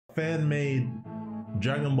fan-made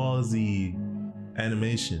Dragon Ball Z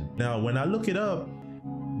animation. Now, when I look it up,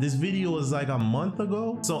 this video was like a month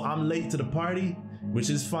ago, so I'm late to the party, which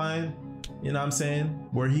is fine. You know what I'm saying?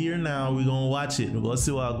 We're here now. We're gonna watch it. We're gonna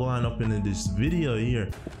see what's going up in this video here.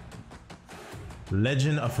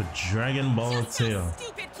 Legend of a Dragon Ball Tale. How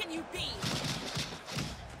stupid can you be?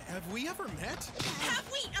 Have we ever met? Have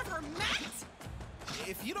we ever met?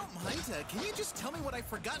 If you don't mind, can you just tell me what I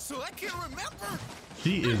forgot so I can remember?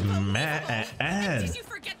 She is mad. Did you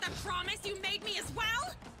forget the promise you made me as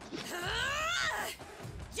well?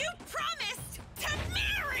 You promised to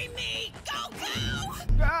marry me, Goku!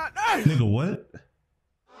 Nigga, what?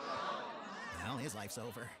 Well, his life's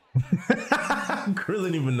over.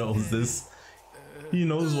 Krillin even knows this. He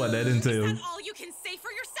knows what that entails. Is that all you can say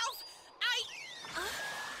for yourself?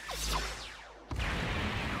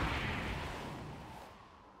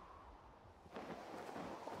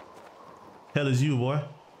 Hell is you, boy?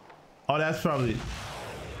 Oh, that's probably.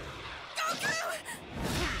 Goku!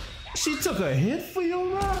 She took a hit for you,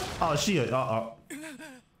 bro? Oh, she a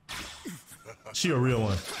real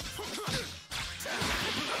one.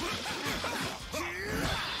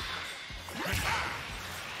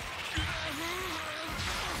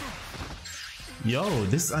 Yo,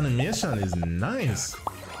 this animation is nice.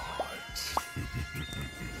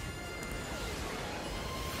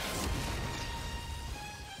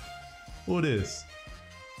 Who this?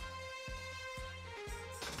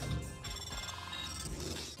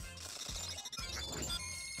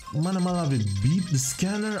 Man, I'm gonna have it beep the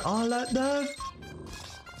scanner, all that dog.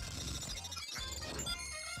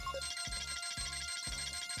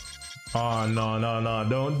 Oh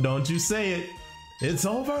no, don't you say it. It's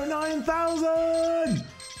over 9,000.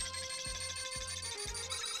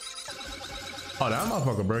 Oh, that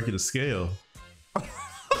motherfucker breaking the scale.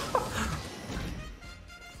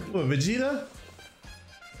 What, Vegeta?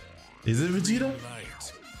 Is it Vegeta?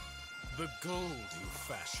 Light, the gold you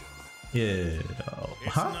fashion. Yeah.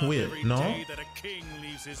 Huh? Wait, no. That a king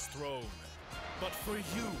leaves his throne, but for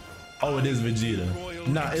you. Oh, it is Vegeta.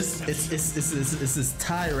 Nah, it's this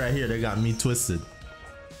tie right here that got me twisted.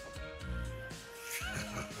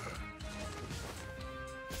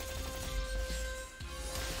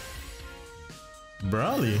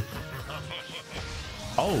 Broly.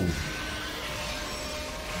 Oh.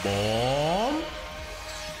 Bomb.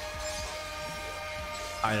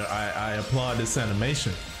 I applaud this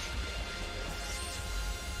animation.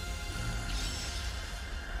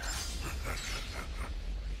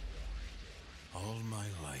 All my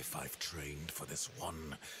life I've trained for this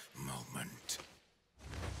one moment.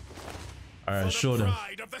 Alright, show them.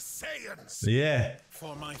 Pride of the Saiyans. Yeah.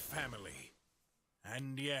 For my family.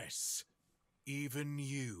 And yes, even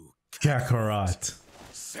you, Kakarot.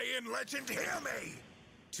 Saiyan legend, hear me!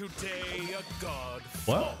 Today a god.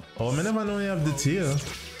 What? Oh, I never know you have the tear.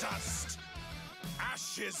 Dust.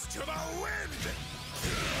 Ashes to the wind.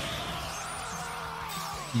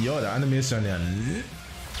 Yo, the animation there.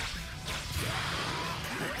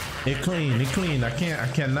 It clean. I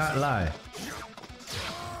cannot lie.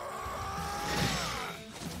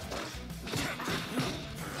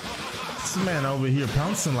 This man over here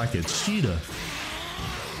pouncing like a cheetah.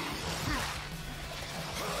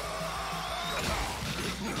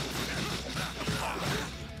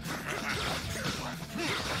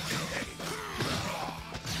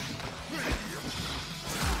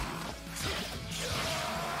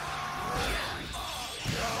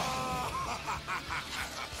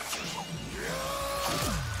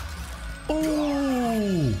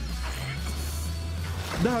 Oh,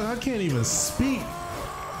 dog, I can't even speak.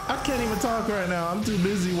 I can't even talk right now. I'm too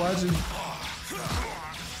busy watching.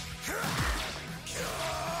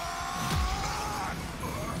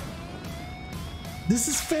 This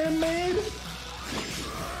is fan made?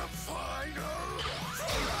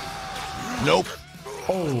 Nope.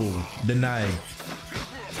 Oh, denied.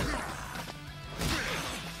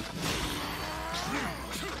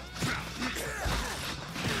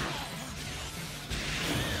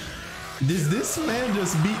 Does this man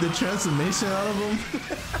just beat the transformation out of him?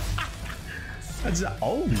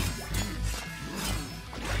 Oh.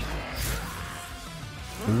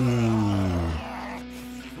 Ooh.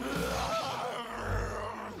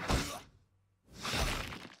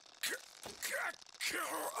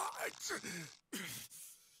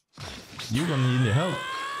 You're gonna need help.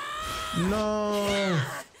 No.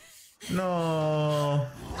 No.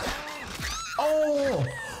 Oh.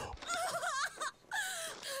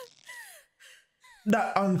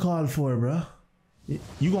 That uncalled for, bro.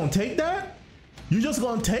 You gonna take that? You just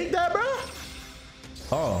gonna take that, bro?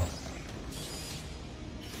 Oh.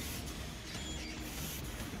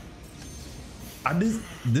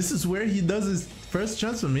 This is where he does his first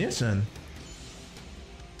transformation.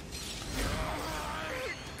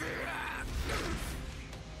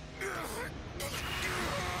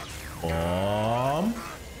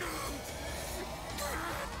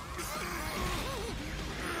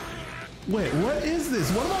 Wait, what is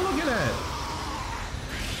this? What am I looking at?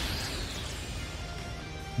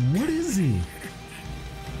 What is he?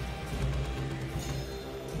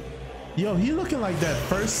 Yo, he looking like that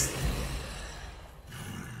first.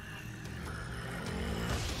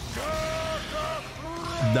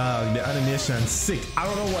 Dog, the animation's sick. I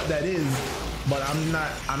don't know what that is, but I'm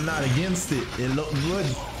not against it. It looked good.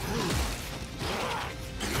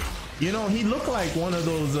 You know, he looked like one of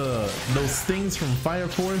those things from Fire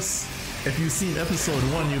Force. If you've seen episode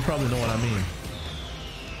 1, you probably know what I mean.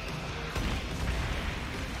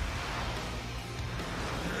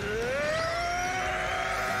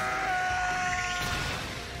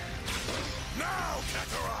 Now,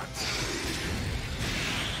 Kakarot!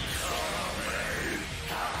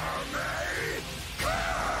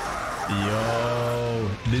 Yo,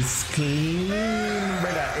 this clean,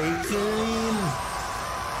 brother, a clean.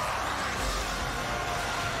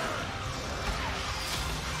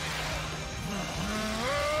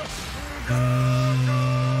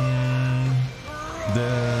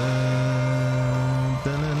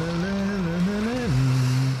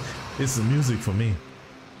 It's the music for me.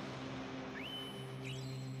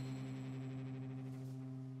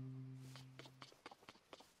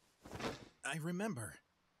 I remember.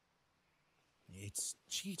 It's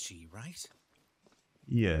Chi-Chi, right?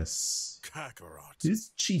 Yes. Kakarot. It's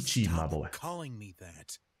Chi-Chi, my Stop boy. calling me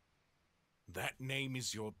that. That name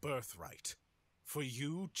is your birthright. For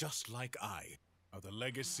you, just like I, are the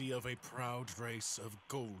legacy of a proud race of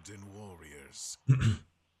golden warriors.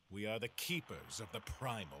 We are the keepers of the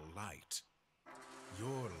primal light.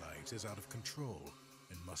 Your light is out of control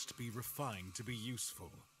and must be refined to be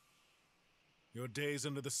useful. Your days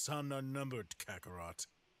under the sun are numbered, Kakarot.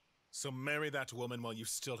 So marry that woman while you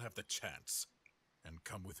still have the chance. And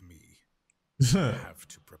come with me. You have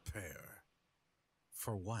to prepare.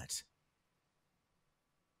 For what?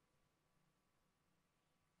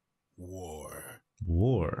 War.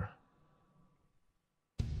 War.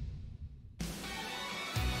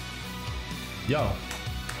 Yo.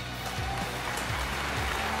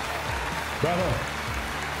 Bravo.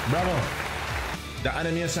 Bravo. The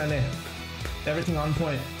animation there. Everything on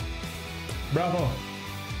point. Bravo.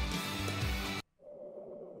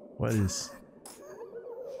 What is?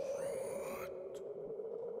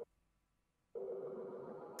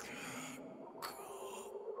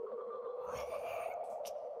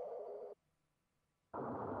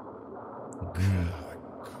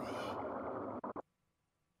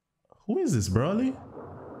 Who is this, Broly?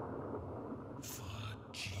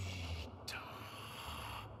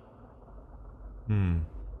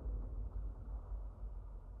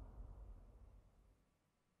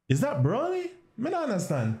 Is that Broly? I don't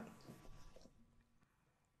understand.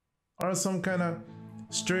 Or some kind of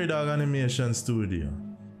stray dog animation studio.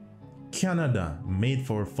 Canada, made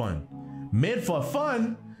for fun. Made for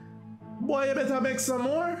fun? Boy, you better make some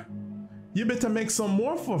more. You better make some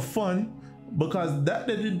more for fun, because that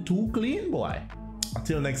they did too clean, boy.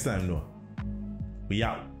 Until next time, though. We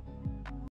out.